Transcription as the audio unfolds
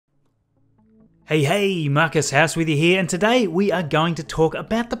Hey, Marcus House with you here, and today we are going to talk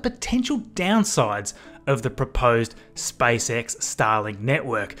about the potential downsides of the proposed SpaceX Starlink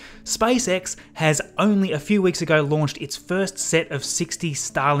network. SpaceX has only a few weeks ago launched its first set of 60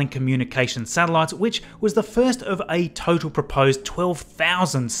 Starlink communication satellites, which was the first of a total proposed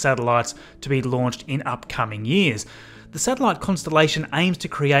 12,000 satellites to be launched in upcoming years. The satellite constellation aims to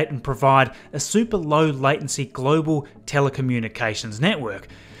create and provide a super low latency global telecommunications network.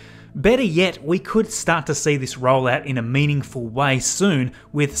 Better yet, we could start to see this roll out in a meaningful way soon,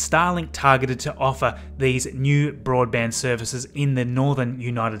 with Starlink targeted to offer these new broadband services in the northern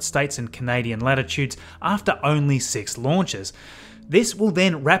United States and Canadian latitudes after only 6 launches. This will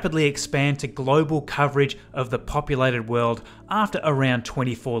then rapidly expand to global coverage of the populated world after around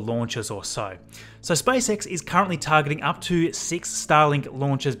 24 launches or so. So SpaceX is currently targeting up to 6 Starlink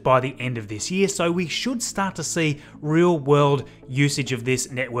launches by the end of this year, so we should start to see real-world usage of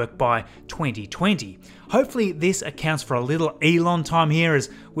this network by 2020. Hopefully this accounts for a little Elon time here, as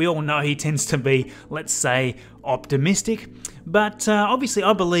we all know he tends to be, let's say, optimistic. But obviously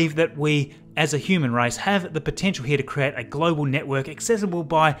I believe that we, as a human race, have the potential here to create a global network accessible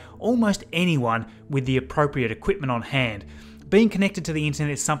by almost anyone with the appropriate equipment on hand. Being connected to the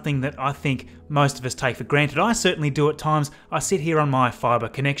internet is something that I think most of us take for granted. I certainly do at times. I sit here on my fibre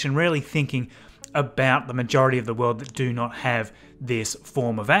connection, rarely thinking about the majority of the world that do not have this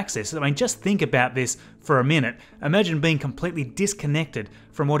form of access. I mean, just think about this for a minute. Imagine being completely disconnected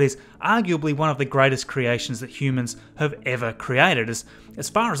from what is arguably one of the greatest creations that humans have ever created. As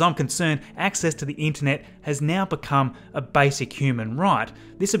far as I'm concerned, access to the internet has now become a basic human right.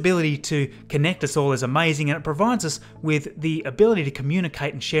 This ability to connect us all is amazing, and it provides us with the ability to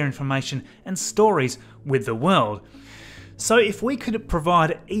communicate and share information and stories with the world. So if we could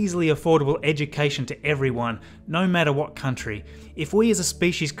provide easily affordable education to everyone, no matter what country, if we as a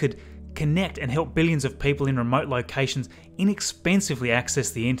species could connect and help billions of people in remote locations inexpensively access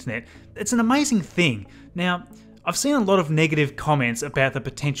the internet, it's an amazing thing. Now, I've seen a lot of negative comments about the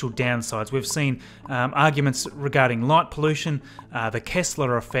potential downsides. We've seen arguments regarding light pollution, the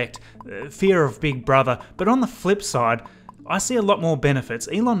Kessler effect, fear of Big Brother, but on the flip side, I see a lot more benefits.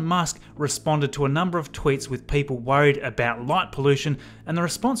 Elon Musk responded to a number of tweets with people worried about light pollution, and the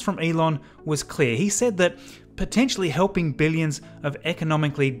response from Elon was clear. He said that potentially helping billions of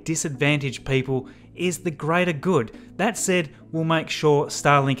economically disadvantaged people is the greater good. That said, we'll make sure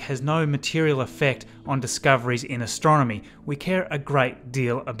Starlink has no material effect on discoveries in astronomy. We care a great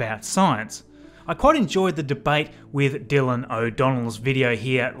deal about science. I quite enjoyed the debate with Dylan O'Donnell's video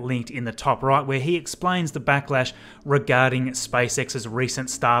here linked in the top right, where he explains the backlash regarding SpaceX's recent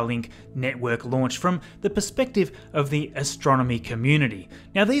Starlink network launch from the perspective of the astronomy community.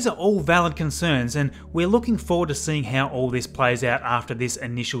 Now, these are all valid concerns, and we're looking forward to seeing how all this plays out after this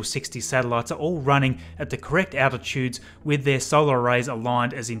initial 60 satellites are all running at the correct altitudes with their solar arrays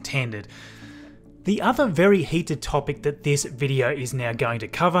aligned as intended. The other very heated topic that this video is now going to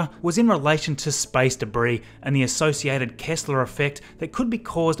cover was in relation to space debris and the associated Kessler effect that could be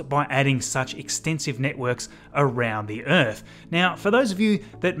caused by adding such extensive networks around the Earth. Now, for those of you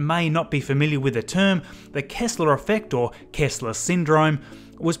that may not be familiar with the term, the Kessler effect, or Kessler syndrome,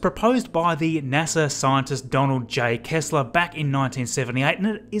 was proposed by the NASA scientist Donald J. Kessler back in 1978, and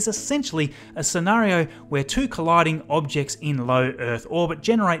it is essentially a scenario where 2 colliding objects in low Earth orbit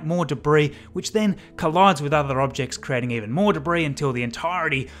generate more debris, which then collides with other objects, creating even more debris until the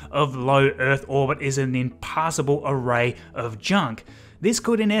entirety of low Earth orbit is an impassable array of junk. This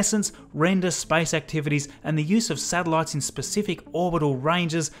could in essence render space activities and the use of satellites in specific orbital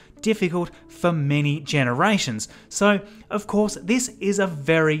ranges difficult for many generations. So, of course, this is a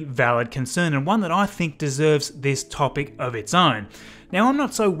very valid concern, and one that I think deserves this topic of its own. Now, I'm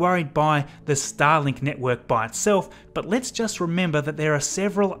not so worried by the Starlink network by itself, but let's just remember that there are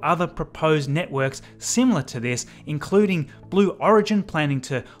several other proposed networks similar to this, including Blue Origin planning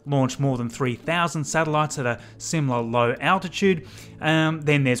to launch more than 3,000 satellites at a similar low altitude.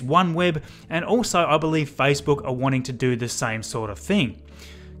 Then there's OneWeb, and also I believe Facebook are wanting to do the same sort of thing.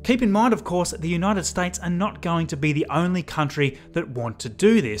 Keep in mind, of course, the United States are not going to be the only country that want to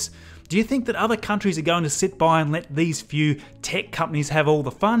do this. Do you think that other countries are going to sit by and let these few tech companies have all the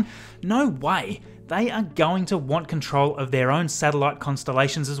fun? No way. They are going to want control of their own satellite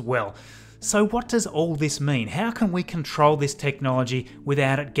constellations as well. So what does all this mean? How can we control this technology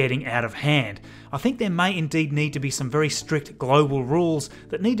without it getting out of hand? I think there may indeed need to be some very strict global rules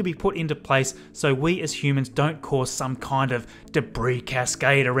that need to be put into place so we as humans don't cause some kind of debris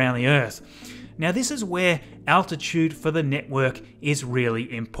cascade around the Earth. Now this is where altitude for the network is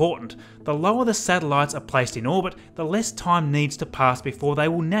really important. The lower the satellites are placed in orbit, the less time needs to pass before they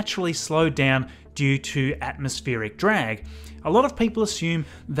will naturally slow down due to atmospheric drag. A lot of people assume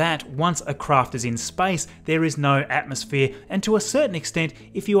that once a craft is in space, there is no atmosphere, and to a certain extent,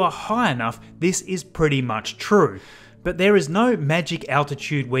 if you are high enough, this is pretty much true. But there is no magic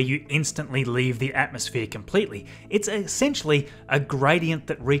altitude where you instantly leave the atmosphere completely. It's essentially a gradient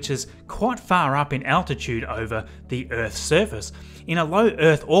that reaches quite far up in altitude over the Earth's surface. In a low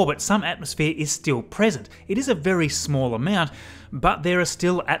Earth orbit, some atmosphere is still present. It is a very small amount, but there are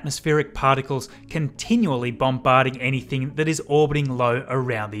still atmospheric particles continually bombarding anything that is orbiting low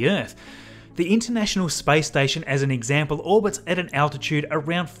around the Earth. The International Space Station, as an example, orbits at an altitude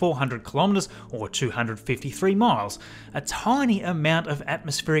around 400 kilometers or 253 miles. A tiny amount of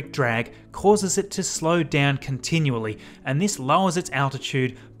atmospheric drag causes it to slow down continually, and this lowers its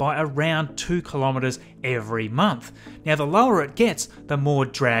altitude by around 2 kilometers every month. Now, the lower it gets, the more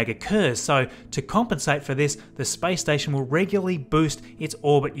drag occurs, so to compensate for this, the space station will regularly boost its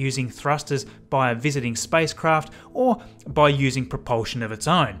orbit using thrusters by a visiting spacecraft or by using propulsion of its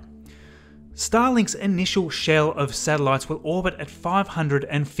own. Starlink's initial shell of satellites will orbit at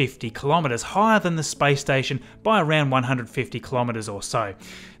 550 kilometers, higher than the space station by around 150 kilometers or so.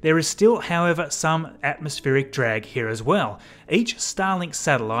 There is still, however, some atmospheric drag here as well. Each Starlink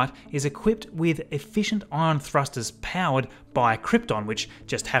satellite is equipped with efficient ion thrusters powered by Krypton, which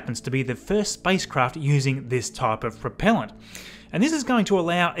just happens to be the first spacecraft using this type of propellant. And this is going to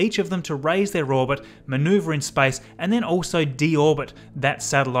allow each of them to raise their orbit, maneuver in space, and then also deorbit that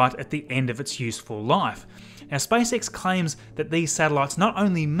satellite at the end of its useful life. Now, SpaceX claims that these satellites not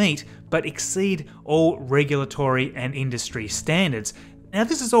only meet, but exceed all regulatory and industry standards. Now,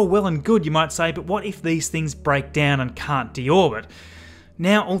 this is all well and good, you might say, but what if these things break down and can't deorbit?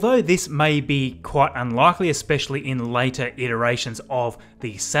 Now, although this may be quite unlikely, especially in later iterations of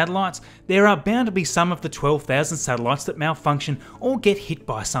these satellites, there are bound to be some of the 12,000 satellites that malfunction or get hit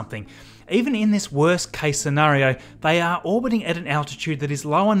by something. Even in this worst case scenario, they are orbiting at an altitude that is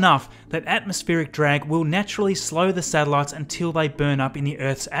low enough that atmospheric drag will naturally slow the satellites until they burn up in the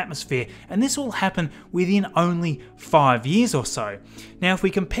Earth's atmosphere, and this will happen within only 5 years or so. Now, if we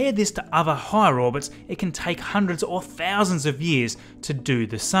compare this to other higher orbits, it can take hundreds or thousands of years to do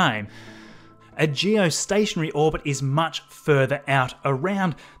the same. A geostationary orbit is much further out,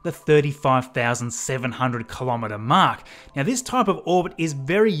 around the 35,700 kilometer mark. Now, this type of orbit is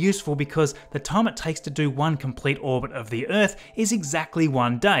very useful because the time it takes to do one complete orbit of the Earth is exactly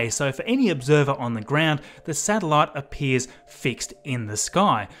 1 day, so for any observer on the ground, the satellite appears fixed in the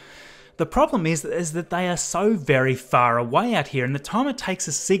sky. The problem is that they are so very far away out here, and the time it takes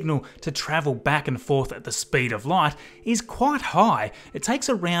a signal to travel back and forth at the speed of light is quite high. It takes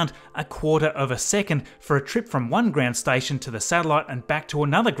around 1/4 of a second for a trip from one ground station to the satellite and back to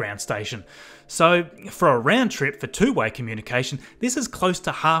another ground station. So for a round trip for two-way communication, this is close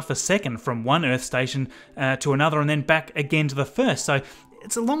to half a second from one Earth station to another and then back again to the first. So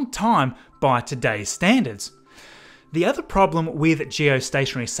it's a long time by today's standards. The other problem with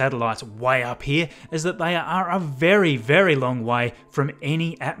geostationary satellites way up here is that they are a very, very long way from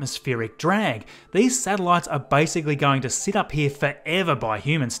any atmospheric drag. These satellites are basically going to sit up here forever by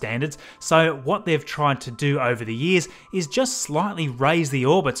human standards, so what they've tried to do over the years is just slightly raise the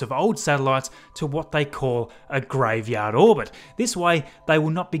orbits of old satellites to what they call a graveyard orbit. This way, they will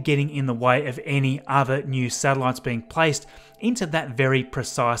not be getting in the way of any other new satellites being placed into that very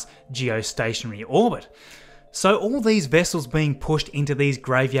precise geostationary orbit. So all these vessels being pushed into these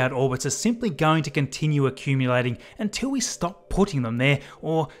graveyard orbits are simply going to continue accumulating until we stop putting them there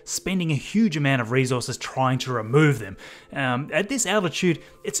or spending a huge amount of resources trying to remove them. At this altitude,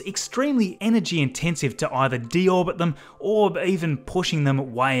 it's extremely energy intensive to either deorbit them or even pushing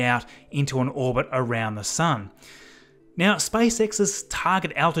them way out into an orbit around the sun. Now, SpaceX's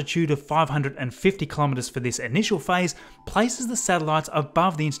target altitude of 550 kilometers for this initial phase places the satellites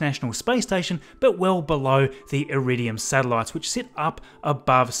above the International Space Station, but well below the Iridium satellites, which sit up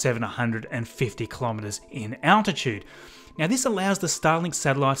above 750 kilometers in altitude. Now, this allows the Starlink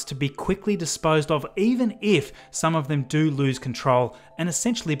satellites to be quickly disposed of, even if some of them do lose control and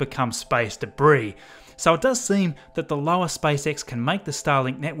essentially become space debris. So it does seem that the lower SpaceX can make the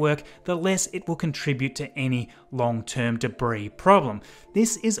Starlink network, the less it will contribute to any long-term debris problem.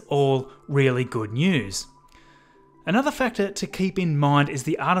 This is all really good news. Another factor to keep in mind is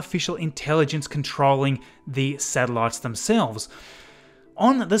the artificial intelligence controlling the satellites themselves.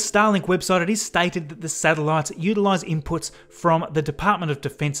 On the Starlink website, it is stated that the satellites utilise inputs from the Department of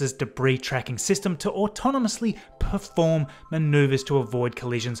Defence's debris tracking system to autonomously perform manoeuvres to avoid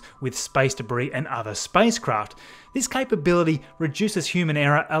collisions with space debris and other spacecraft. This capability reduces human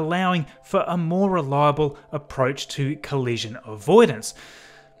error, allowing for a more reliable approach to collision avoidance.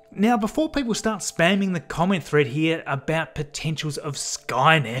 Now, before people start spamming the comment thread here about potentials of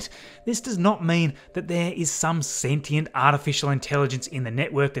Skynet, this does not mean that there is some sentient artificial intelligence in the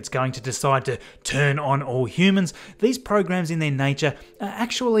network that's going to decide to turn on all humans. These programs in their nature are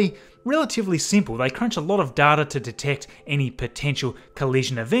actually relatively simple. They crunch a lot of data to detect any potential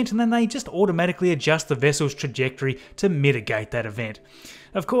collision event, and then they just automatically adjust the vessel's trajectory to mitigate that event.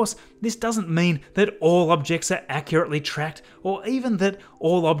 Of course, this doesn't mean that all objects are accurately tracked, or even that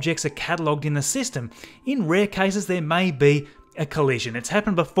all objects are catalogued in the system. In rare cases, there may be a collision. It's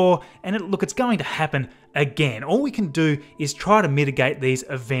happened before, and it's going to happen again. All we can do is try to mitigate these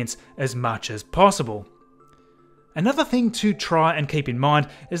events as much as possible. Another thing to try and keep in mind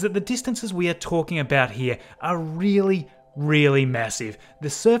is that the distances we are talking about here are really massive. The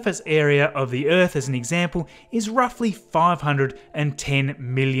surface area of the Earth, as an example, is roughly 510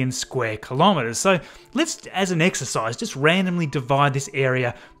 million square kilometers. So let's, as an exercise, just randomly divide this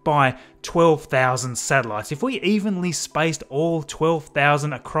area by 12,000 satellites. If we evenly spaced all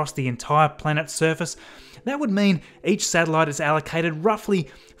 12,000 across the entire planet's surface, that would mean each satellite is allocated roughly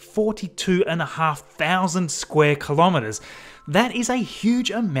 42,500 square kilometers. That is a huge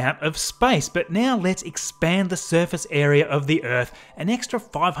amount of space, but now let's expand the surface area of the Earth an extra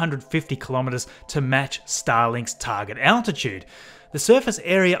 550 kilometers to match Starlink's target altitude. The surface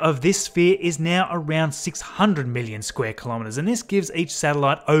area of this sphere is now around 600 million square kilometers, and this gives each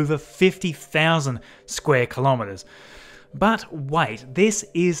satellite over 50,000 square kilometers. But wait, this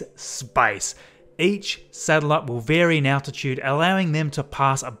is space. Each satellite will vary in altitude, allowing them to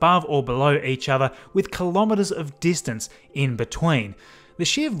pass above or below each other with kilometers of distance in between. The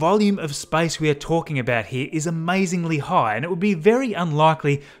sheer volume of space we are talking about here is amazingly high, and it would be very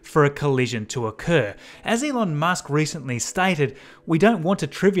unlikely for a collision to occur. As Elon Musk recently stated, we don't want to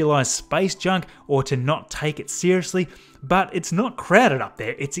trivialize space junk or to not take it seriously, but it's not crowded up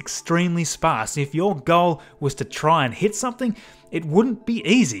there, it's extremely sparse. If your goal was to try and hit something, it wouldn't be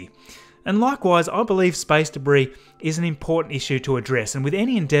easy. And likewise, I believe space debris is an important issue to address, and with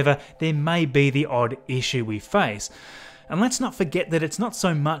any endeavour, there may be the odd issue we face. And let's not forget that it's not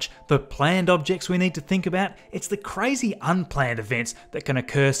so much the planned objects we need to think about, it's the crazy unplanned events that can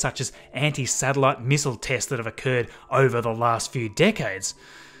occur, such as anti-satellite missile tests that have occurred over the last few decades.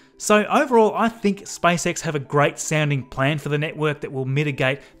 So overall, I think SpaceX have a great sounding plan for the network that will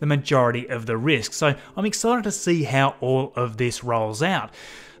mitigate the majority of the risk. So I'm excited to see how all of this rolls out.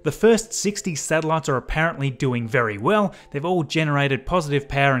 The first 60 satellites are apparently doing very well. They've all generated positive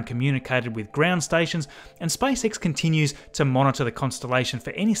power and communicated with ground stations, and SpaceX continues to monitor the constellation for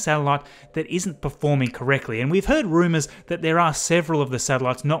any satellite that isn't performing correctly. And we've heard rumours that there are several of the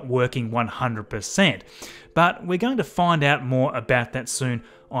satellites not working 100%. But we're going to find out more about that soon,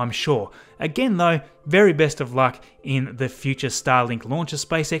 I'm sure. Again though, very best of luck in the future Starlink launch of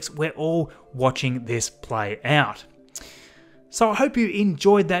SpaceX. We're all watching this play out. So I hope you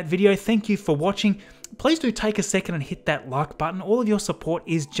enjoyed that video. Thank you for watching. Please do take a second and hit that like button. All of your support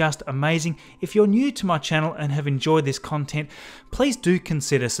is just amazing. If you're new to my channel and have enjoyed this content, please do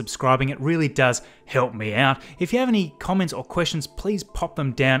consider subscribing. It really does help me out. If you have any comments or questions, please pop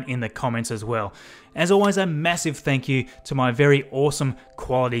them down in the comments as well. As always, a massive thank you to my very awesome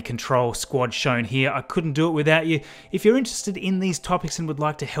quality control squad shown here. I couldn't do it without you. If you're interested in these topics and would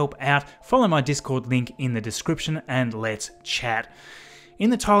like to help out, follow my Discord link in the description and let's chat. In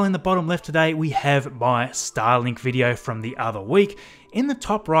the tile in the bottom left today, we have my Starlink video from the other week. In the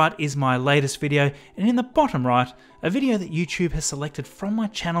top right is my latest video, and in the bottom right, a video that YouTube has selected from my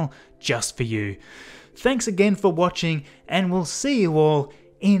channel just for you. Thanks again for watching, and we'll see you all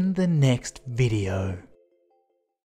in the next video.